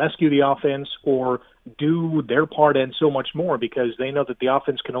to rescue the offense or do their part and so much more, because they know that the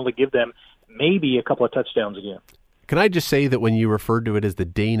offense can only give them maybe a couple of touchdowns a game. Can I just say that when you referred to it as the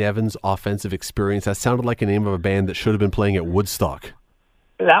Dane Evans offensive experience, that sounded like a name of a band that should have been playing at Woodstock.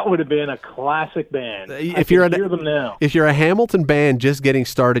 That would have been a classic band. If you're hear them now. If you're a Hamilton band just getting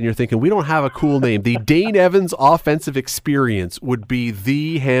started and you're thinking, we don't have a cool name, the Dane Evans Offensive Experience would be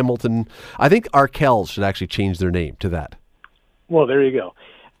the Hamilton. I think Arkells should actually change their name to that. Well, there you go.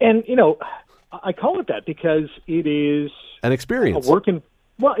 And, I call it that because it is an experience. It's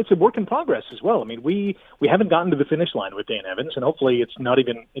a work in progress as well. I mean, we haven't gotten to the finish line with Dane Evans, and hopefully it's not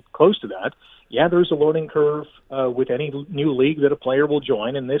even close to that. Yeah, there's a learning curve with any new league that a player will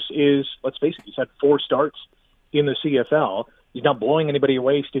join, and this is, let's face it, he's had 4 starts in the CFL. He's not blowing anybody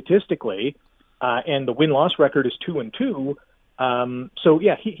away statistically, and the win-loss record is 2-2. So,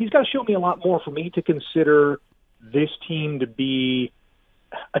 yeah, he's got to show me a lot more for me to consider this team to be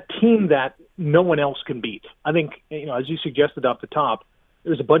a team that no one else can beat. I think, as you suggested off the top,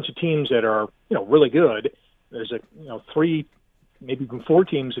 there's a bunch of teams that are, really good. There's 3, maybe even 4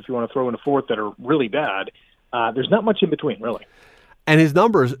 teams, if you want to throw in a fourth, that are really bad. There's not much in between, really. And his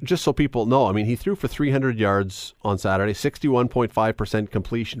numbers, just so people know, I mean, he threw for 300 yards on Saturday, 61.5%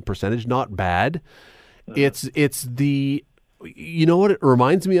 completion percentage, not bad. It's the, you know what it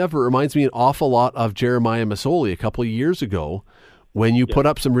reminds me of? It reminds me an awful lot of Jeremiah Masoli a couple of years ago, when you put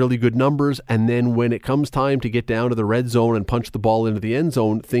up some really good numbers, and then when it comes time to get down to the red zone and punch the ball into the end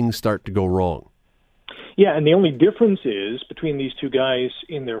zone, things start to go wrong. Yeah, and the only difference is between these two guys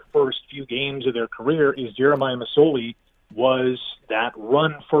in their first few games of their career is Jeremiah Masoli was that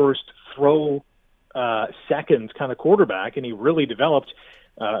run first, throw second kind of quarterback, and he really developed,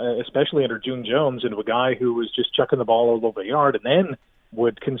 especially under June Jones, into a guy who was just chucking the ball all over the yard and then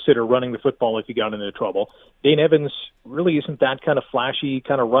would consider running the football if he got into trouble. Dane Evans really isn't that kind of flashy,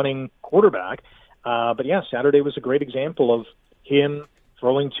 kind of running quarterback. But yeah, Saturday was a great example of him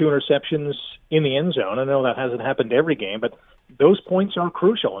throwing 2 interceptions in the end zone. I know that hasn't happened every game, but those points are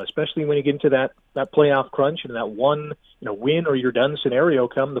crucial, especially when you get into that playoff crunch and that one win or you're done scenario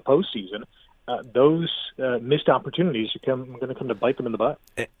come the postseason. Those missed opportunities are going to come to bite them in the butt.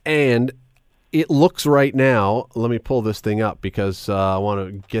 And it looks right now, let me pull this thing up because I want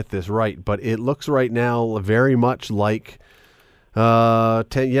to get this right, but it looks right now very much like,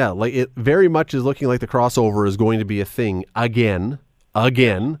 it very much is looking like the crossover is going to be a thing again.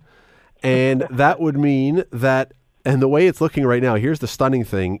 And that would mean that, and the way it's looking right now, here's the stunning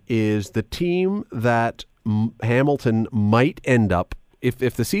thing, is the team that Hamilton might end up, if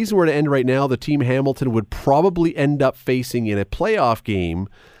the season were to end right now, the team Hamilton would probably end up facing in a playoff game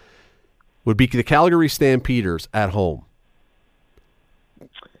would be the Calgary Stampeders at home.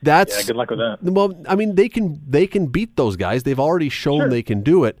 Good luck with that. Well, I mean, they can beat those guys. They've already shown they can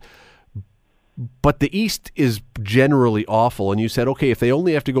do it. But the East is generally awful. And you said, okay, if they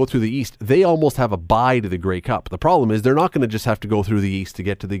only have to go through the East, they almost have a bye to the Grey Cup. The problem is they're not going to just have to go through the East to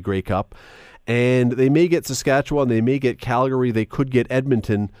get to the Grey Cup. And they may get Saskatchewan, they may get Calgary, they could get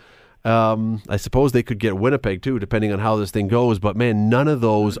Edmonton. I suppose they could get Winnipeg too, depending on how this thing goes. But man, none of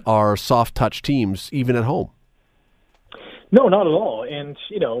those are soft touch teams, even at home. No, not at all. And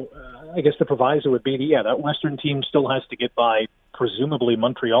I guess the proviso would be that Western team still has to get by presumably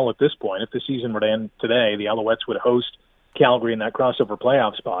Montreal at this point. If the season were to end today, the Alouettes would host Calgary in that crossover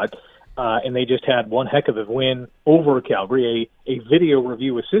playoff spot. And they just had one heck of a win over Calgary, a video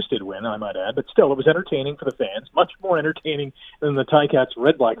review assisted win, I might add. But still, it was entertaining for the fans, much more entertaining than the Ticats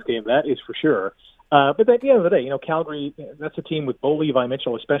Red Blacks game, that is for sure. But at the end of the day, Calgary, that's a team with Bo Levi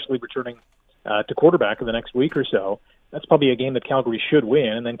Mitchell especially returning to quarterback in the next week or so. That's probably a game that Calgary should win.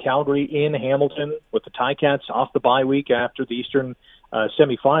 And then Calgary in Hamilton with the Ticats off the bye week after the Eastern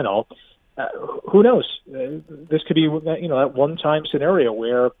semifinal. Who knows? This could be that one-time scenario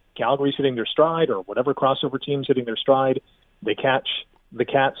where Calgary's hitting their stride, or whatever crossover team's hitting their stride. They catch the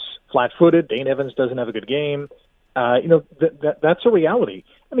Cats flat-footed. Dane Evans doesn't have a good game. That's a reality.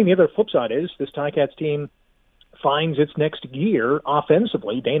 I mean, the other flip side is this Ticats team finds its next gear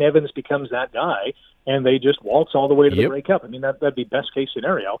offensively. Dane Evans becomes that guy, and they just waltz all the way to the Grey Cup. I mean, that'd be best-case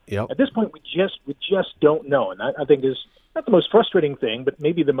scenario. At this point, we just don't know, and that, I think, is not the most frustrating thing, but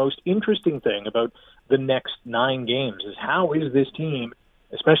maybe the most interesting thing about the next 9 games is how is this team,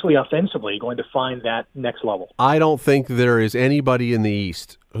 especially offensively, going to find that next level? I don't think there is anybody in the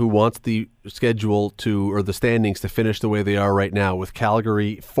East who wants the schedule or the standings to finish the way they are right now, with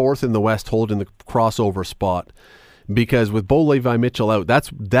Calgary 4th in the West holding the crossover spot. Because with Bo Levi Mitchell out,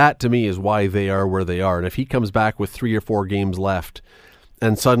 that to me is why they are where they are. And if he comes back with 3 or 4 games left,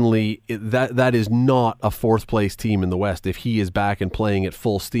 and suddenly that is not a 4th place team in the West if he is back and playing at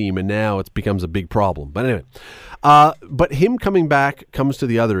full steam, and now it becomes a big problem. But anyway, but him coming back comes to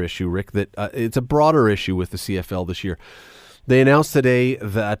the other issue, Rick, that it's a broader issue with the CFL this year. They announced today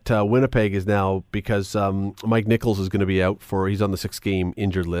that Winnipeg is now, because Mike Nichols is going to be out he's on the 6-game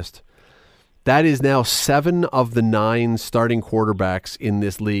injured list. That is now 7 of the 9 starting quarterbacks in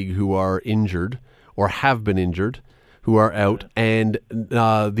this league who are injured or have been injured, who are out. And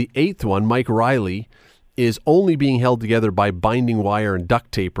the 8th one, Mike Riley, is only being held together by binding wire and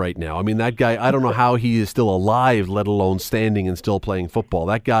duct tape right now. I mean, that guy, I don't know how he is still alive, let alone standing and still playing football.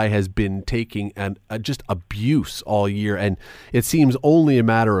 That guy has been taking just abuse all year, and it seems only a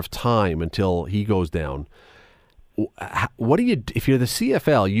matter of time until he goes down. What do you, if you're the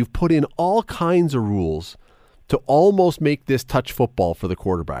CFL, you've put in all kinds of rules to almost make this touch football for the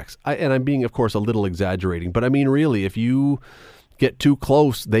quarterbacks. And I'm being, of course, a little exaggerating, but I mean, really, if you get too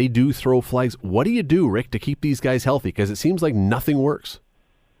close, they do throw flags. What do you do, Rick, to keep these guys healthy? Because it seems like nothing works.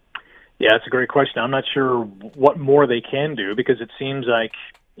 Yeah, that's a great question. I'm not sure what more they can do, because it seems like,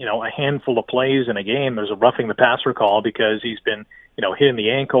 a handful of plays in a game, there's a roughing the passer call because he's been, hit in the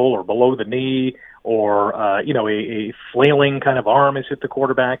ankle or below the knee, or, a flailing kind of arm has hit the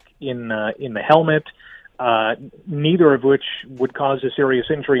quarterback in the helmet, neither of which would cause a serious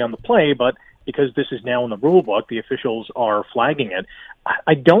injury on the play, but because this is now in the rule book, the officials are flagging it.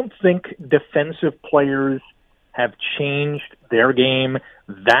 I don't think defensive players have changed their game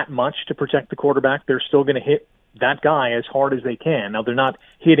that much to protect the quarterback. They're still going to hit that guy as hard as they can. Now, they're not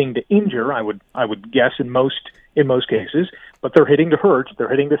hitting to injure, I would guess in most cases, but they're hitting to hurt. They're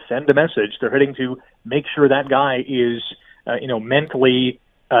hitting to send a message. They're hitting to make sure that guy is, mentally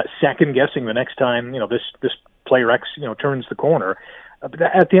second guessing the next time, this player X, turns the corner. But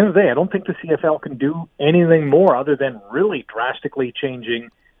at the end of the day, I don't think the CFL can do anything more other than really drastically changing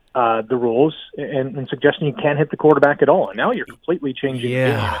the rules and suggesting you can't hit the quarterback at all. And now you're completely changing the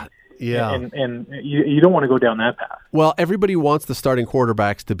game. Yeah. And you don't want to go down that path. Well, everybody wants the starting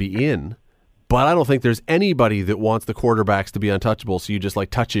quarterbacks to be in, but I don't think there's anybody that wants the quarterbacks to be untouchable. So you just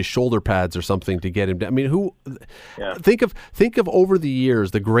touch his shoulder pads or something to get him down. I mean, think of over the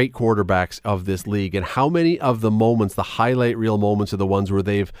years, the great quarterbacks of this league, and how many of the moments, the highlight reel moments, are the ones where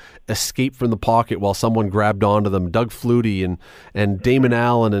they've escaped from the pocket while someone grabbed onto them. Doug Flutie and Damon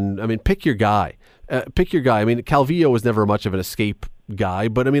Allen. And I mean, pick your guy. I mean, Calvillo was never much of an escape guy,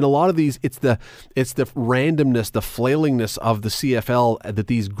 but I mean, a lot of these, it's the randomness, the flailingness of the CFL that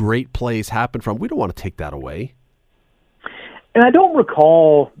these great plays happen from. We don't want to take that away. And I don't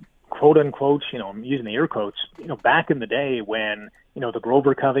recall, quote unquote, I'm using the air quotes, back in the day when, the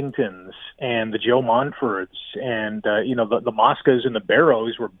Grover Covingtons and the Joe Montfords and, the Moscas and the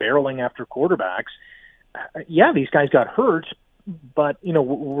Barrows were barreling after quarterbacks. Yeah, these guys got hurt, but,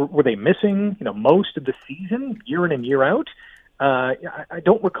 were they missing, most of the season, year in and year out? I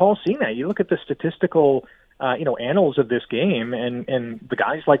don't recall seeing that. You look at the statistical, annals of this game, and the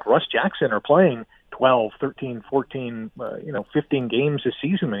guys like Russ Jackson are playing 12, 13, 14, 15 games this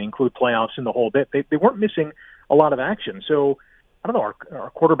season, and include playoffs in the whole bit. They weren't missing a lot of action. So, I don't know,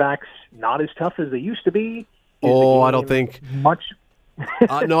 are quarterbacks not as tough as they used to be? I don't think much.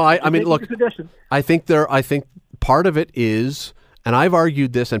 No, I mean, look, I think part of it is, and I've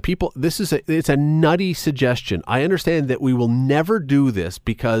argued this, and people, it's a nutty suggestion. I understand that we will never do this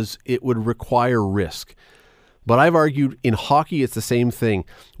because it would require risk. But I've argued in hockey, it's the same thing.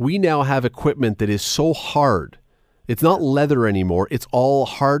 We now have equipment that is so hard. It's not leather anymore. It's all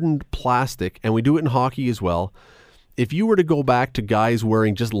hardened plastic, and we do it in hockey as well. If you were to go back to guys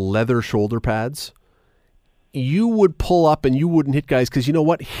wearing just leather shoulder pads, you would pull up and you wouldn't hit guys because you know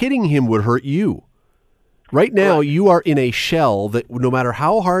what? Hitting him would hurt you. Right now, you are in a shell that no matter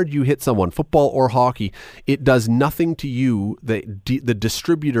how hard you hit someone, football or hockey, it does nothing to you, the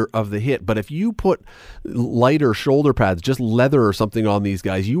distributor of the hit. But if you put lighter shoulder pads, just leather or something on these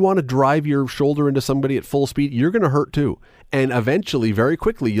guys, you want to drive your shoulder into somebody at full speed, you're going to hurt too. And eventually, very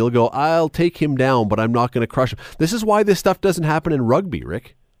quickly, you'll go, I'll take him down, but I'm not going to crush him. This is why this stuff doesn't happen in rugby,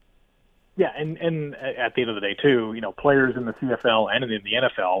 Rick. Yeah, and at the end of the day, too, players in the CFL and in the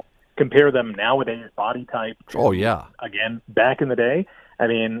NFL, compare them nowadays body type to, again, back in the day. I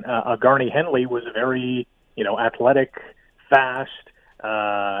mean, Garney Henley was a very, athletic, fast,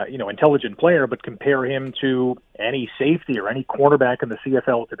 intelligent player, but compare him to any safety or any cornerback in the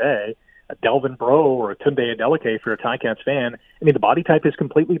CFL today, a Delvin Breaux or a Tunde Adeleke for a Ticats fan. I mean, the body type is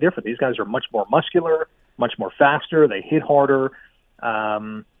completely different. These guys are much more muscular, much more faster. They hit harder.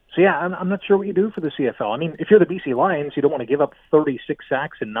 So, yeah, I'm not sure what you do for the CFL. I mean, if you're the BC Lions, you don't want to give up 36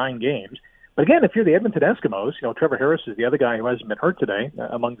 sacks in 9 games. But again, if you're the Edmonton Eskimos, Trevor Harris is the other guy who hasn't been hurt today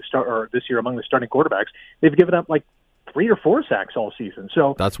this year among the starting quarterbacks. They've given up like 3 or 4 sacks all season.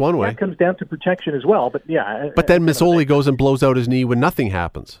 So that's one way. That comes down to protection as well. But yeah. But then Masoli goes and blows out his knee when nothing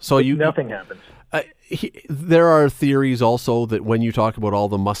happens. So nothing happens. There are theories also that when you talk about all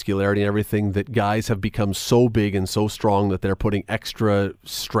the muscularity and everything, that guys have become so big and so strong that they're putting extra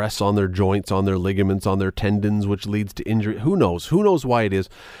stress on their joints, on their ligaments, on their tendons, which leads to injury. Who knows? Who knows why it is?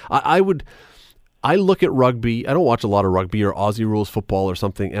 I look at rugby. I don't watch a lot of rugby or Aussie rules football or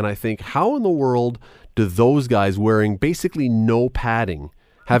something, and I think, how in the world do those guys wearing basically no padding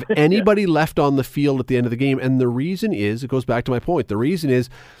have anybody left on the field at the end of the game? And the reason is, it goes back to my point, the reason is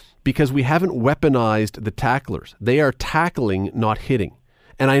because we haven't weaponized the tacklers. They are tackling, not hitting.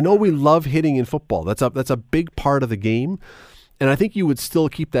 And I know we love hitting in football. That's a big part of the game. And I think you would still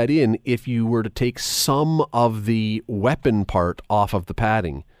keep that in if you were to take some of the weapon part off of the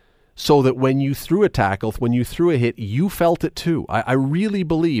padding, so that when you threw a tackle, when you threw a hit, you felt it too. I really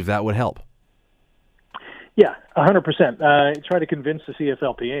believe that would help. Yeah, 100%. Try to convince the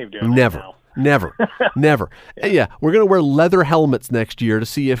CFLPA of doing Never. that now. Never. Yeah, we're going to wear leather helmets next year to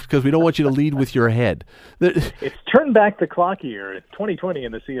see because we don't want you to lead with your head. It's turned back the clock year, 2020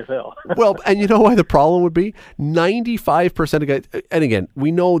 in the CFL. Well, and you know why the problem would be? 95% of guys, and again, we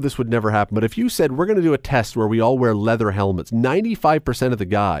know this would never happen, but if you said we're going to do a test where we all wear leather helmets, 95% of the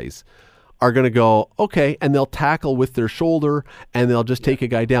guys are going to go, okay, and they'll tackle with their shoulder and they'll just take a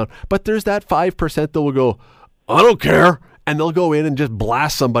guy down. But there's that 5% that will go, I don't care. And they'll go in and just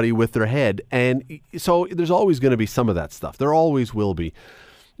blast somebody with their head. And so there's always going to be some of that stuff. There always will be.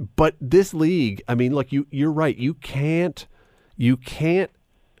 But this league, I mean, look, you're right. You can't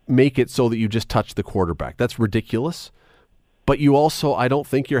make it so that you just touch the quarterback. That's ridiculous. But you also, I don't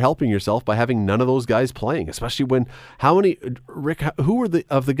think you're helping yourself by having none of those guys playing, especially when, Rick, who were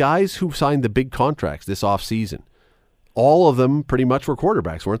the guys who signed the big contracts this offseason? All of them pretty much were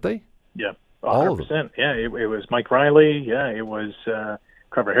quarterbacks, weren't they? Yeah. 100%. Yeah, it was Mike Riley. Yeah, it was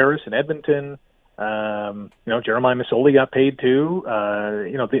Trevor Harris in Edmonton. Jeremiah Masoli got paid too.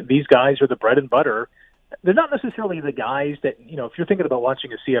 These guys are the bread and butter. They're not necessarily the guys that, if you're thinking about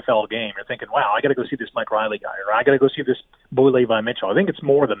watching a CFL game, you're thinking, wow, I got to go see this Mike Riley guy, or I got to go see this Boy Levi Mitchell. I think it's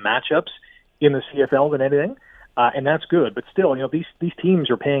more the matchups in the CFL than anything, and that's good. But still, these teams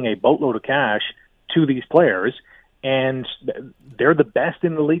are paying a boatload of cash to these players, and they're the best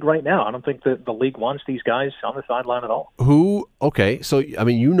in the league right now. I don't think that the league wants these guys on the sideline at all. Okay, so, I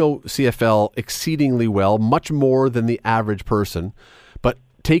mean, CFL exceedingly well, much more than the average person, but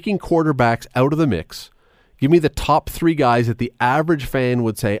taking quarterbacks out of the mix, give me the top 3 guys that the average fan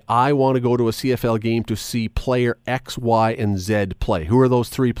would say, I want to go to a CFL game to see player X, Y, and Z play. Who are those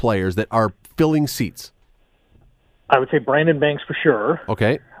 3 players that are filling seats? I would say Brandon Banks for sure.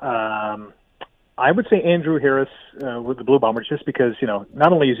 Okay. I would say Andrew Harris with the Blue Bombers, just because,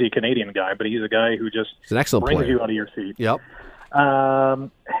 not only is he a Canadian guy, but he's a guy who just an excellent brings player. You out of your seat. Yep.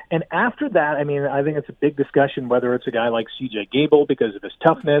 And after that, I mean, I think it's a big discussion whether it's a guy like C.J. Gable because of his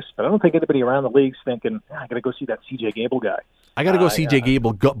toughness, but I don't think anybody around the league's thinking, I got to go see that C.J. Gable guy. I got to go C.J.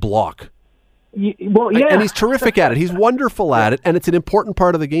 Gable gut block. Well, yeah. And he's terrific at it. He's wonderful at it, and it's an important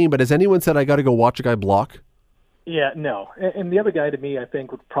part of the game, but has anyone said, I got to go watch a guy block? Yeah, no. And the other guy to me, I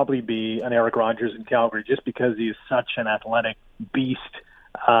think, would probably be an Eric Rogers in Calgary, just because he is such an athletic beast,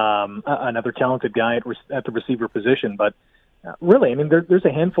 another talented guy at the receiver position. But really, I mean, there's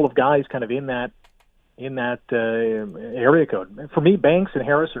a handful of guys kind of in that area code. For me, Banks and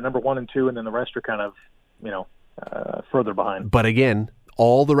Harris are number 1 and 2, and then the rest are kind of, further behind. But again,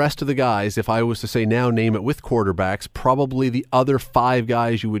 all the rest of the guys, if I was to say now name it with quarterbacks, probably the other 5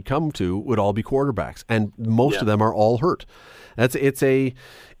 guys you would come to would all be quarterbacks, and most of them are all hurt. It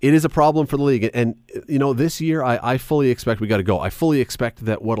is a problem for the league. And this year I fully expect we got to go. I fully expect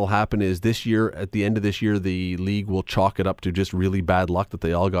that what'll happen is this year, at the end of this year, the league will chalk it up to just really bad luck that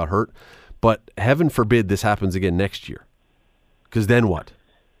they all got hurt. But heaven forbid this happens again next year, because then what?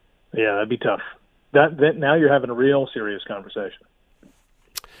 Yeah, that'd be tough. That now you're having a real serious conversation.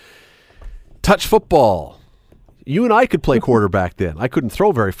 Touch football. You and I could play quarterback then. I couldn't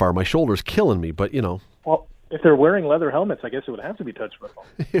throw very far. My shoulder's killing me, but Well, if they're wearing leather helmets, I guess it would have to be touch football.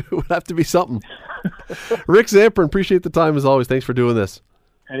 It would have to be something. Rick Zamperin, appreciate the time as always. Thanks for doing this.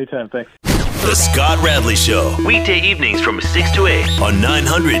 Anytime, thanks. The Scott Radley Show. Weekday evenings from 6 to 8 on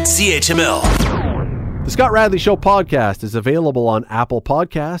 900 CHML. The Scott Radley Show podcast is available on Apple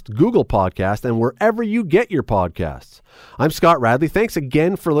Podcast, Google Podcast, and wherever you get your podcasts. I'm Scott Radley. Thanks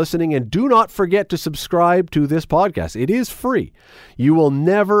again for listening, and do not forget to subscribe to this podcast. It is free. You will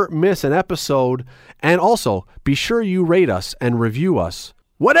never miss an episode, and also be sure you rate us and review us.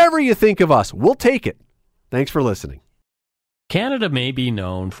 Whatever you think of us, we'll take it. Thanks for listening. Canada may be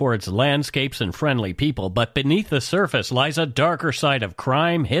known for its landscapes and friendly people, but beneath the surface lies a darker side of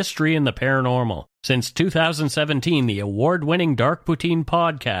crime, history, and the paranormal. Since 2017, the award-winning Dark Poutine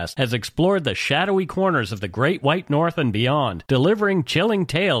podcast has explored the shadowy corners of the Great White North and beyond, delivering chilling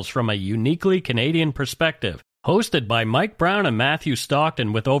tales from a uniquely Canadian perspective. Hosted by Mike Brown and Matthew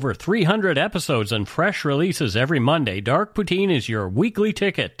Stockton with over 300 episodes and fresh releases every Monday, Dark Poutine is your weekly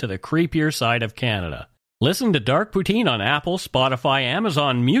ticket to the creepier side of Canada. Listen to Dark Poutine on Apple, Spotify,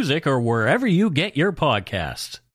 Amazon Music, or wherever you get your podcasts.